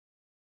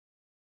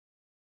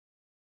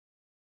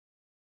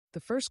The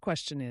first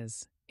question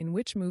is, in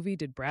which movie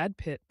did Brad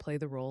Pitt play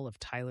the role of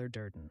Tyler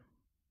Durden?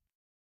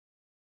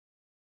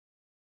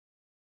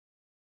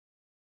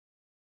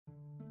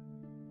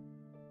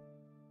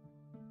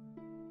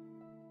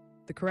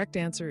 The correct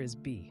answer is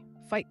B,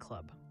 Fight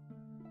Club.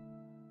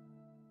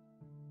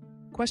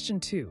 Question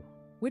 2.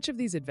 Which of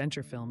these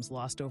adventure films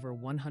lost over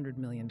 $100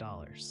 million?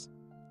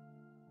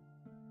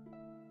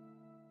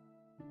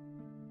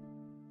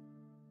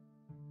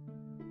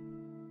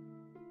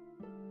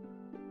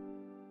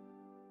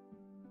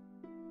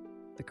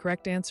 The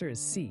correct answer is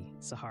C,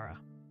 Sahara.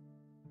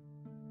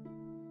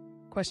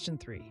 Question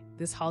 3.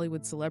 This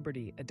Hollywood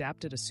celebrity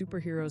adapted a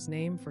superhero's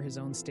name for his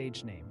own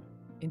stage name.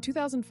 In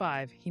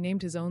 2005, he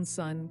named his own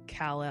son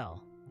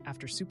Kal-El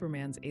after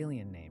Superman's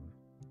alien name.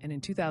 And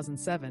in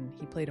 2007,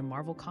 he played a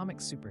Marvel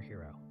Comics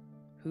superhero.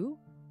 Who?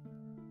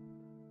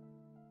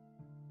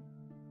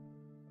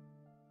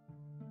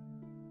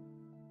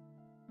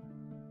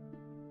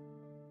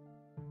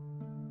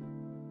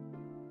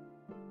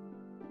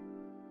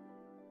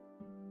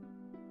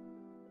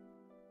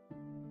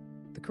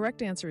 The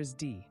correct answer is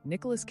D,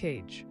 Nicolas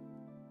Cage.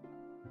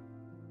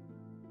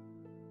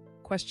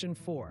 Question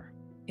 4.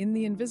 In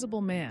The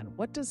Invisible Man,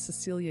 what does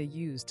Cecilia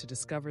use to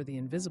discover the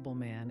Invisible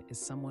Man is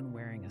someone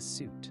wearing a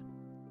suit?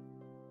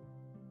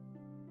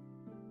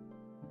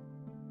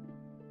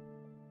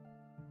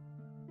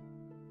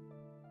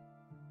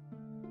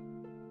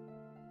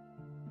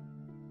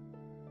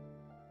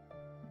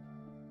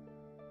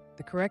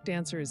 The correct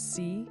answer is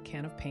C,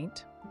 can of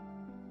paint.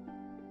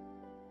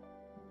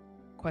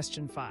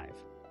 Question 5.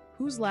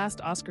 Whose last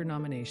Oscar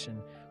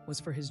nomination was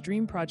for his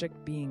dream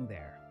project Being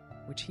There,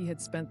 which he had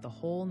spent the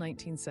whole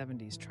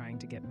 1970s trying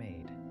to get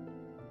made?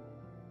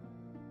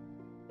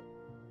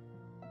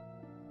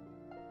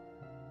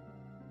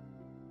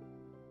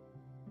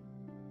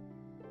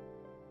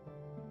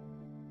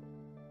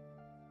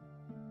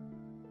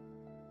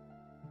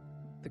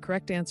 The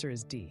correct answer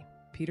is D,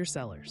 Peter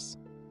Sellers.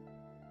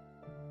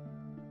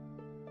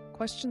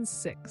 Question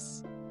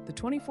 6. The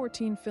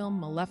 2014 film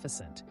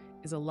Maleficent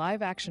is a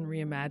live-action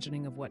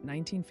reimagining of what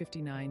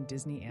 1959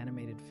 Disney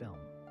animated film?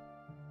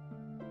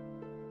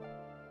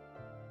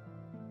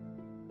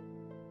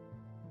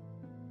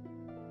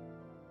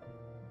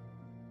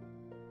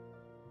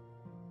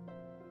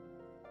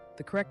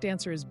 The correct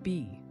answer is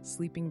B,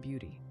 Sleeping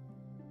Beauty.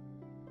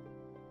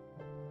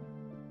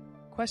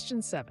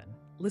 Question 7.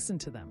 Listen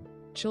to them.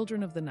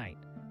 Children of the Night.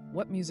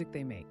 What music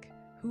they make.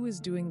 Who is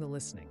doing the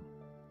listening?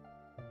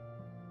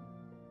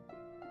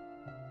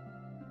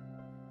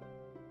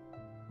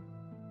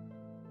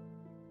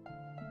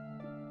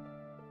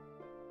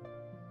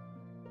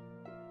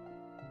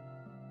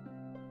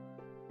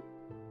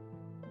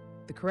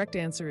 The correct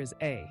answer is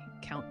A,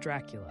 Count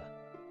Dracula.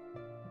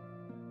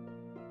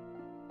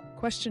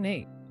 Question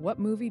 8. What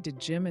movie did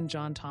Jim and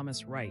John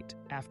Thomas write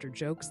after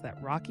jokes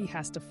that Rocky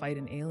has to fight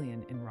an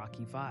alien in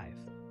Rocky V?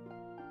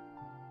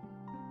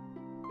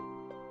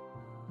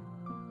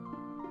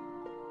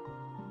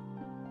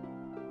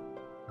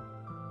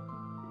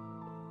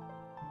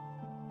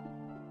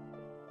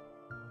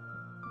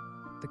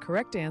 The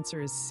correct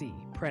answer is C,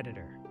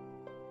 Predator.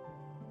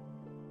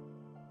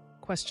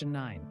 Question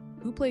 9.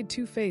 Who played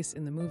Two-Face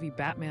in the movie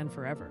Batman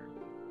Forever?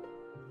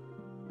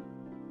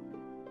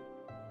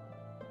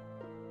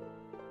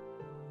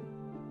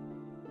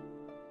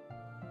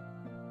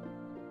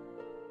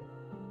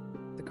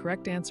 The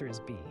correct answer is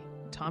B,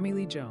 Tommy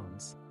Lee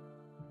Jones.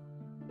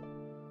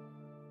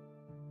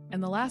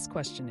 And the last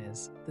question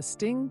is, The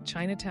Sting,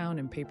 Chinatown,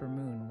 and Paper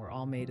Moon were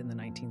all made in the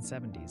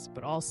 1970s,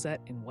 but all set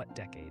in what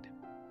decade?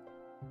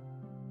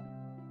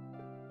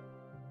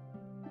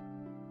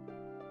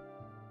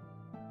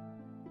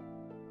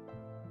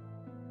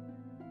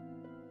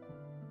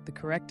 The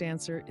correct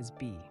answer is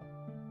B,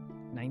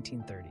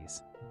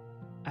 1930s.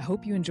 I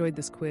hope you enjoyed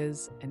this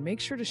quiz, and make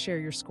sure to share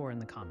your score in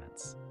the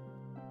comments.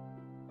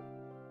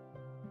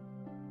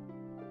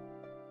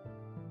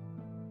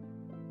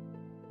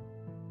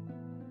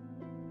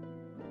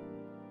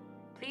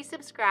 Please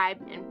subscribe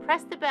and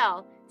press the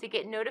bell to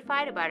get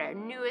notified about our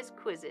newest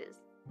quizzes.